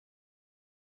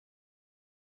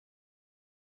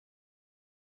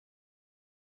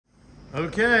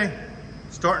Okay,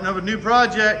 starting up a new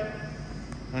project.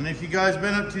 I don't know if you guys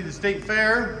been up to the state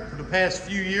fair for the past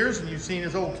few years and you've seen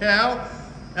this old cow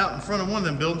out in front of one of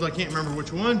them buildings. I can't remember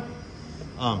which one.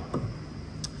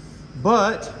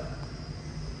 But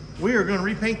we are going to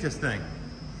repaint this thing.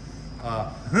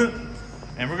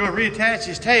 And we're going to reattach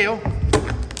his tail.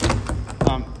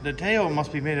 The tail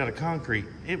must be made out of concrete.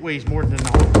 It weighs more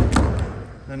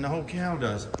than the whole cow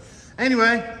does.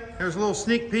 Anyway, there's a little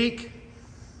sneak peek.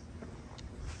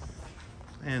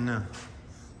 And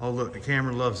oh look, the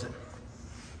camera loves it.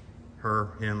 Her,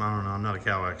 him, I don't know, I'm not a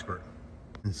cow expert.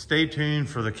 And stay tuned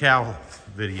for the cow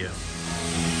video.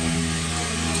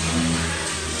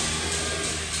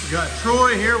 We got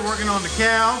Troy here working on the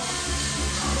cow.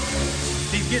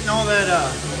 He's getting all that,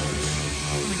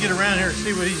 let me get around here and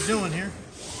see what he's doing here.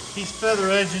 He's feather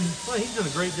edging, well, he's done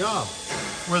a great job.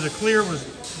 Where the clear was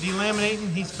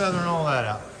delaminating, he's feathering all that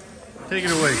out. Take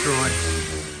it away, Troy.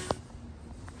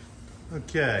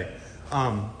 Okay,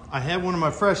 I had one of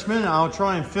my freshmen. I'll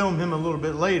try and film him a little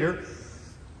bit later.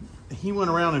 He went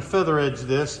around and feather edged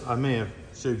this. I may have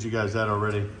showed you guys that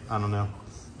already. I don't know,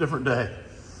 different day.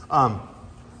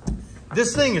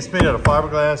 This thing is made out of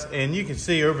fiberglass, and you can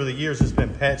see over the years it's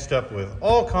been patched up with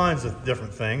all kinds of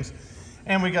different things.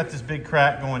 And we got this big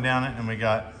crack going down it, and we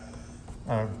got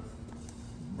a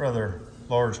rather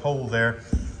large hole there.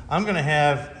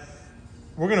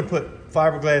 We're gonna put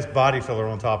fiberglass body filler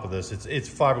on top of this. It's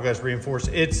fiberglass reinforced.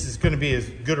 It's gonna be as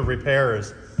good a repair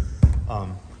as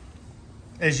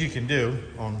you can do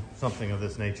on something of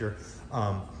this nature.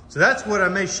 So that's what I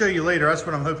may show you later. That's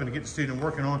what I'm hoping to get the student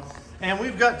working on. And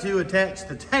we've got to attach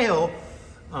the tail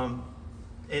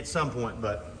at some point,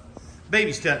 but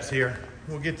baby steps here.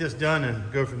 We'll get this done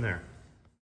and go from there.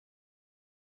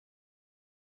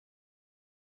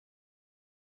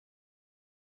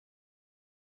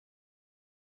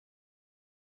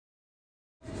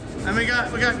 And we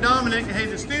got Dominic. Hey,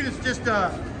 the students just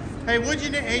hey, what'd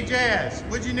you name? Hey, Jazz,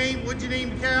 what'd you name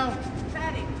the cow?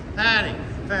 Patty.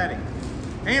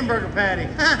 Hamburger Patty.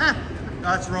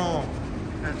 That's wrong.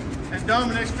 And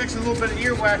Dominic's fixing a little bit of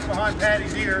earwax behind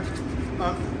Patty's ear.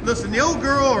 Listen, the old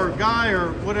girl or guy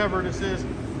or whatever this is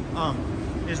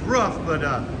rough, but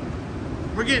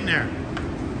we're getting there.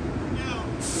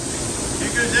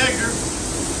 Here goes Edgar.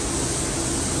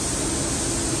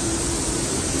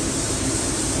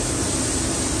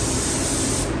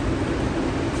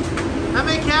 How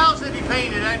many cows have you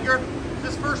painted, Edgar?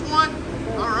 This first one?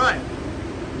 All right.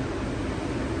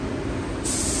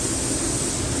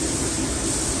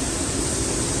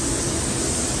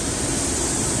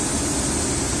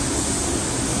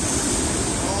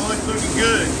 Oh, it's looking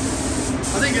good.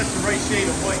 I think that's the right shade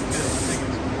of white, too.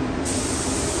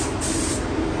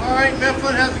 All right,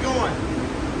 Mifflin, how's it going?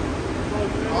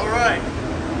 All right.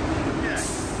 Okay.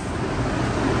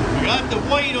 We got the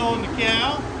white on the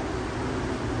cow.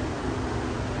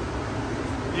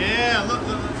 Yeah, look,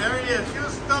 there he is. Give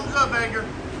us a thumbs up, Edgar.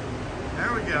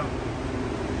 There we go.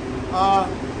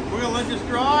 We're gonna let this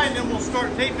dry, and then we'll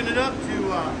start taping it up to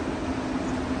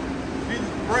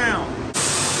brown.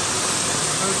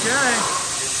 Okay.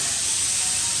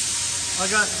 I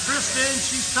got Tristan.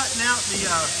 She's cutting out for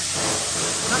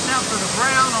the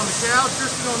brown on the cow.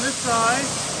 Tristan on this side,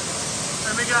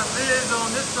 and we got Liz on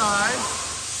this side.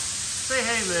 Say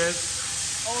hey, Liz.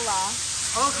 Hola.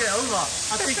 Okay, hola.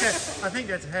 I think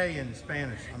that's hey in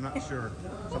Spanish. I'm not sure.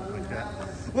 Something like that.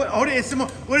 What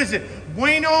is it?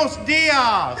 Buenos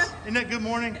dias. Isn't that good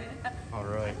morning? All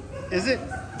right. Is it?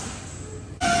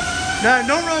 No,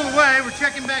 don't roll away. We're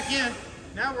checking back in.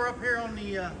 Now we're up here on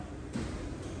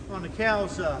the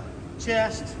cow's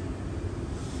chest.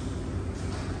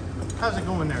 How's it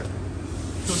going there?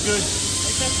 Feel good?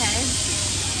 It's okay.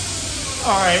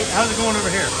 All right. How's it going over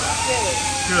here? Good.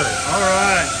 Good. All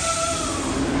right.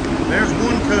 There's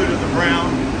one coat of the brown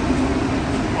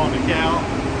on the cow.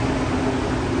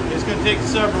 It's going to take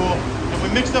several, and we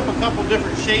mixed up a couple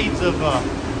different shades of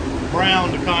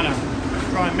brown to kind of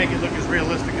try and make it look as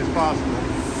realistic as possible.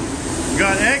 We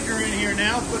got Edgar in here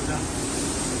now, putting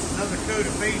another coat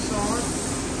of base on.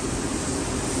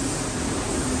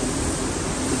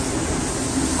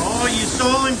 Oh, you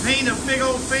saw him paint a big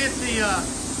old fancy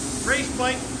race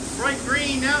bike bright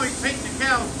green. Now he's painting the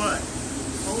cow's butt.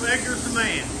 Old Edgar's the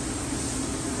man.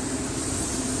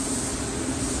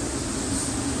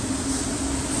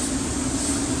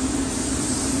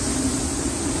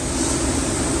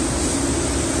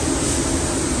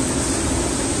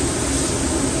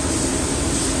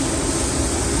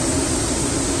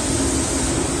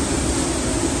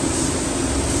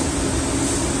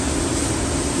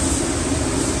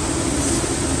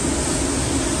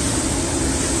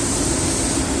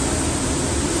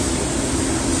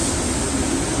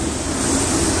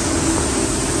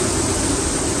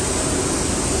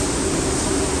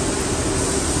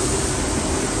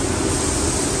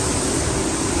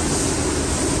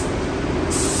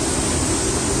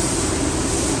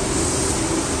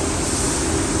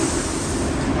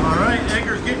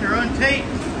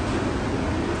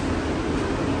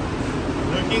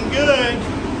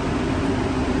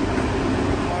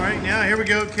 now, here we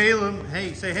go, Caleb.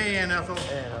 Hey, say hey, Aunt Ethel.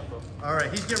 Hey, Ethel. All right,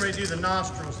 he's getting ready to do the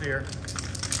nostrils here.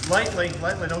 Lightly,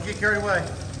 don't get carried away.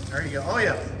 There you go. Oh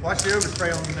yeah, watch the overspray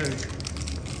on the nose.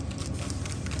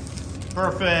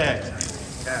 Perfect.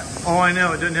 Oh, I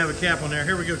know, it doesn't have a cap on there.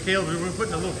 Here we go, Caleb. We're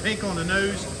putting a little pink on the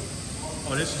nose.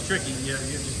 Oh, this is tricky. Yeah,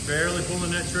 you're just barely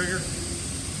pulling that trigger.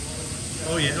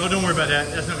 Oh yeah, oh, don't worry about that.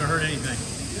 That's not gonna hurt anything.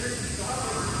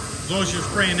 As long as you're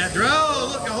spraying that dry.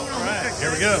 Oh, look, hold on. All right,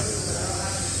 here we go.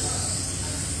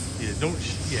 Yeah, don't,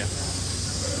 yeah.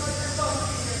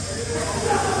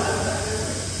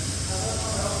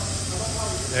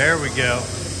 There we go.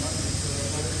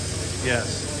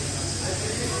 Yes.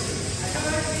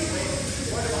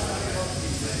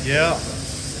 Yeah.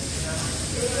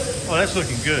 Oh, that's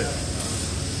looking good.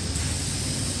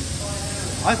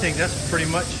 I think that's pretty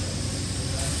much.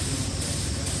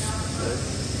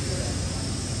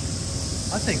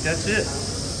 I think that's it.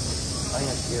 I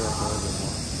have to get it a little bit more.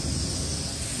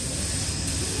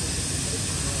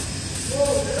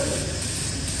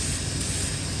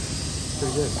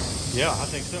 Pretty good. Yeah, I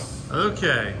think so.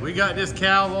 Okay, we got this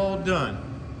cow all done.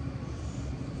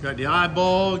 Got the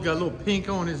eyeball, got a little pink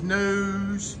on his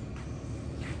nose.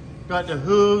 Got the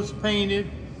hooves painted.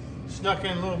 Snuck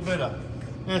in a little bit of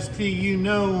STU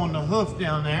no on the hoof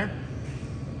down there.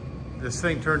 This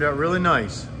thing turned out really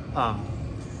nice.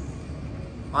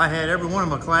 I had every one of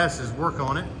my classes work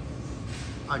on it.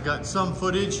 I got some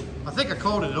footage. I think I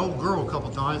called it an old girl a couple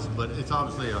times, but it's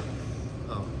obviously a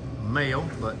male,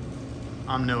 but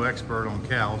I'm no expert on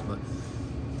cows, but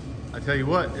I tell you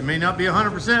what, it may not be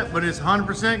 100%, but it's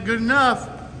 100% good enough.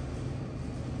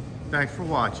 Thanks for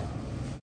watching.